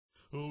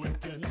Hey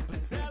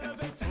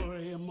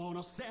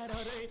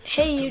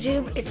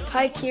YouTube, it's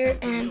Pike here,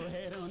 and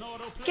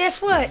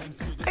guess what?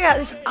 I got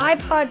this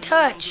iPod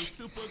Touch.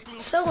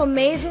 It's so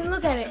amazing.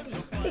 Look at it.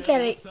 Look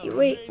at it.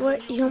 Wait,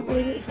 what? You don't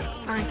believe it?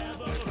 Fine.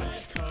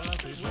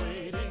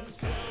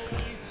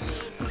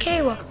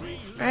 Okay, well,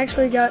 I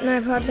actually got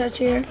an iPod Touch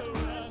here.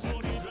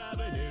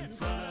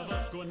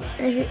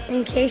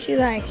 In case you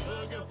like,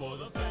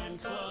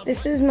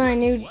 this is my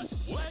new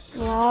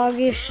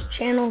vlogish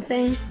channel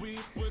thing.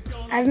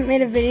 I haven't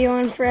made a video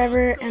in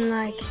forever,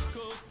 and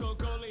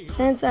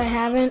since I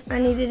haven't, I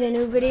needed a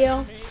new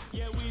video.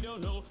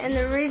 And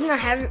the reason I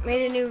haven't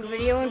made a new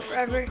video in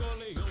forever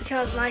is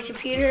because my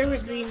computer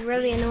was being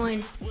really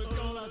annoying.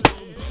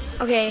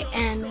 Okay,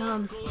 and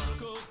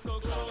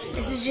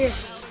this is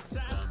just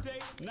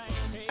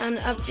an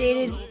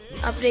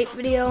update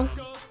video.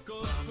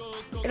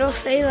 It'll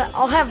say that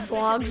I'll have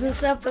vlogs and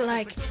stuff, but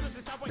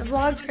the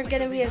vlogs aren't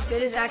gonna be as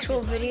good as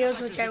actual videos,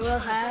 which I will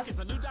have.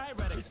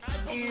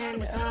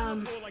 And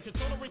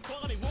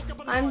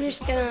I'm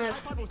just gonna,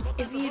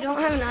 if you don't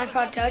have an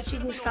iPod Touch, you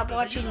can stop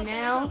watching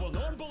now,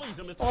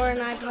 or an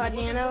iPod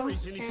Nano,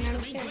 and I'm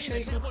just gonna show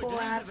you some cool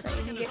apps that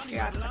you can get for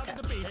your iPod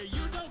Touch.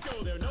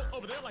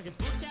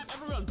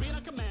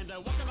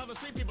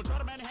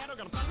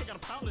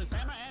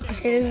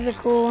 Okay, this is a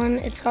cool one.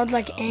 It's called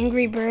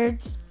Angry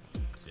Birds.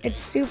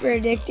 It's super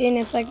addicting.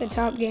 It's the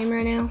top game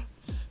right now.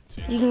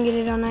 You can get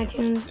it on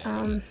iTunes.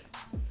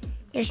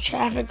 There's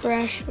Traffic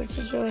Rush, which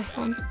is really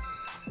fun.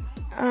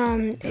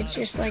 It's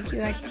just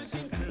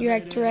you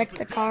direct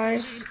the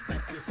cars,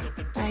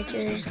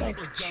 you're just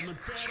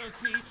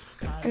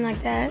and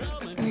like that.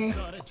 Okay.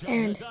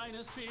 And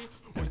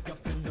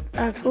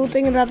a cool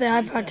thing about the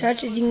iPod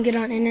Touch is you can get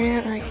on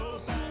internet,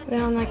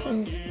 get on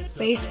some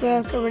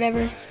Facebook or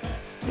whatever,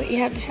 but you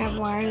have to have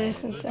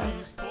wireless and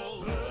stuff.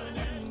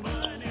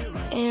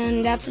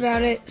 And that's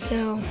about it.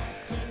 So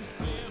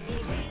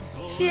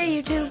see ya,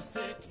 YouTube.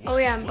 Oh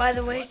yeah, and by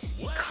the way,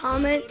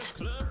 comment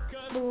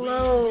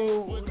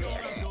below,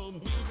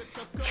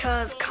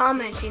 cause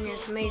commenting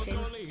is amazing.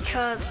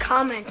 Cause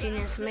commenting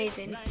is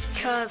amazing.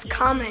 Cause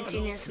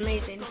commenting is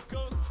amazing.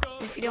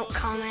 If you don't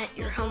comment,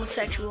 you're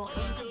homosexual.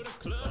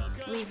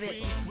 Leave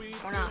it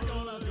or not.